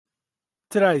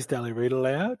Today's Daily Read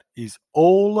Aloud is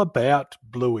all about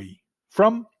Bluey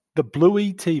from the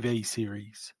Bluey TV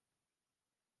series.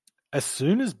 As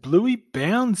soon as Bluey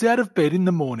bounds out of bed in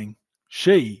the morning,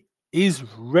 she is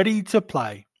ready to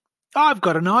play. I've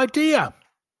got an idea!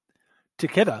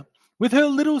 Together with her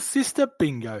little sister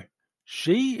Bingo,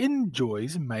 she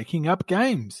enjoys making up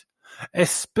games,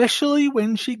 especially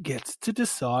when she gets to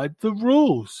decide the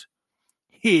rules.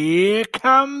 Here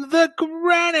come the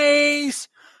grannies!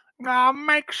 I'll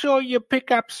make sure you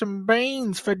pick up some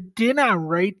beans for dinner,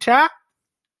 Rita.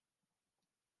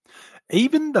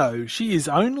 Even though she is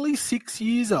only 6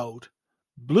 years old,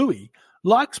 Bluey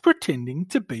likes pretending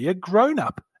to be a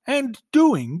grown-up and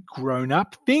doing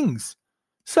grown-up things,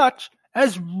 such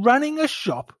as running a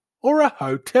shop or a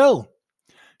hotel.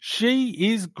 She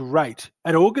is great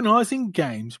at organising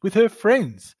games with her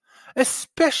friends,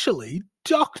 especially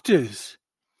doctors.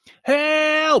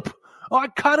 Help! I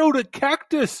cuddled a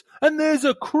cactus and there's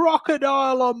a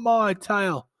crocodile on my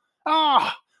tail.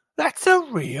 That's a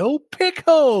real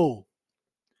pickle.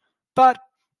 But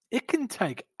it can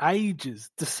take ages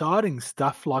deciding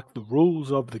stuff like the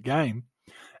rules of the game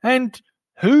and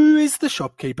who is the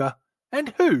shopkeeper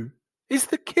and who is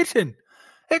the kitten.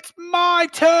 It's my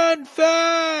turn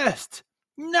first.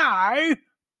 No,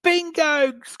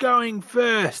 Bingo's going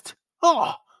first.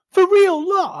 For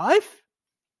real life?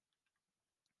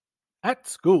 At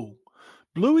school,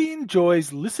 Bluey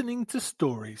enjoys listening to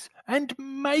stories and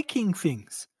making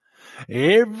things.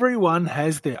 Everyone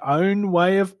has their own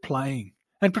way of playing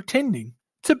and pretending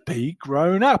to be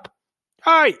grown up.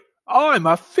 Hey, I'm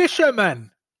a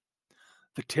fisherman!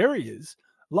 The terriers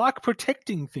like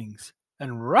protecting things,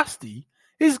 and Rusty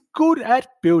is good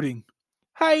at building.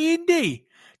 Hey, Indy,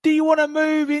 do you want to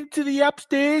move into the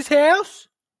upstairs house?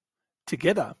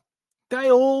 Together, they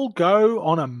all go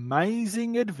on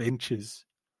amazing adventures.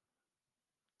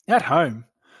 At home,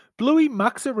 Bluey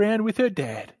mucks around with her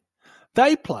dad.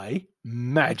 They play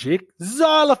magic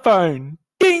xylophone.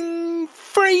 Ding!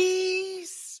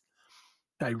 Freeze!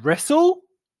 They wrestle,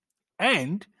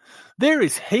 and there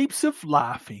is heaps of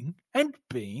laughing and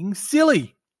being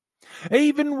silly.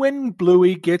 Even when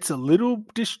Bluey gets a little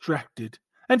distracted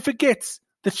and forgets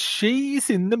that she is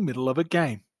in the middle of a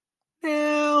game.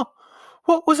 Now,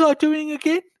 what was I doing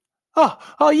again?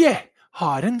 Yeah,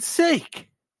 hide and seek.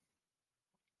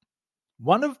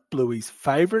 One of Bluey's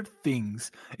favourite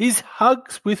things is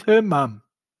hugs with her mum.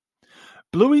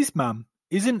 Bluey's mum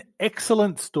is an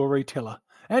excellent storyteller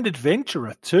and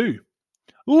adventurer too.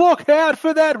 Look out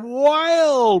for that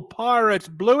whale, pirate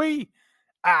Bluey!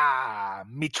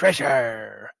 Me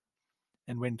treasure!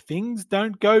 And when things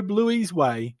don't go Bluey's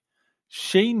way,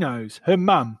 she knows her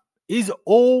mum is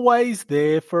always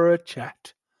there for a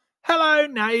chat. Hello,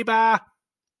 neighbour!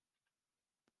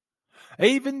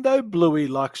 Even though Bluey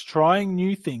likes trying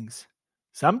new things,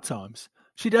 sometimes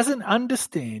she doesn't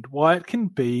understand why it can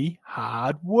be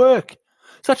hard work,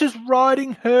 such as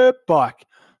riding her bike.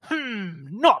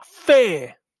 Not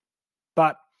fair!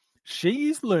 But she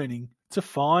is learning to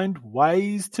find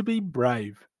ways to be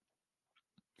brave.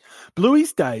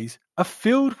 Bluey's days are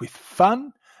filled with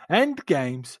fun and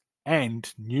games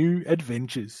and new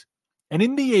adventures. And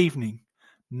in the evening,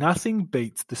 nothing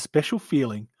beats the special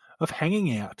feeling of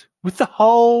hanging out with the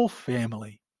whole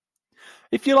family.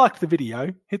 If you liked the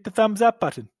video, hit the thumbs up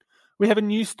button. We have a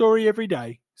new story every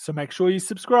day, so make sure you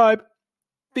subscribe.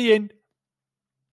 The end.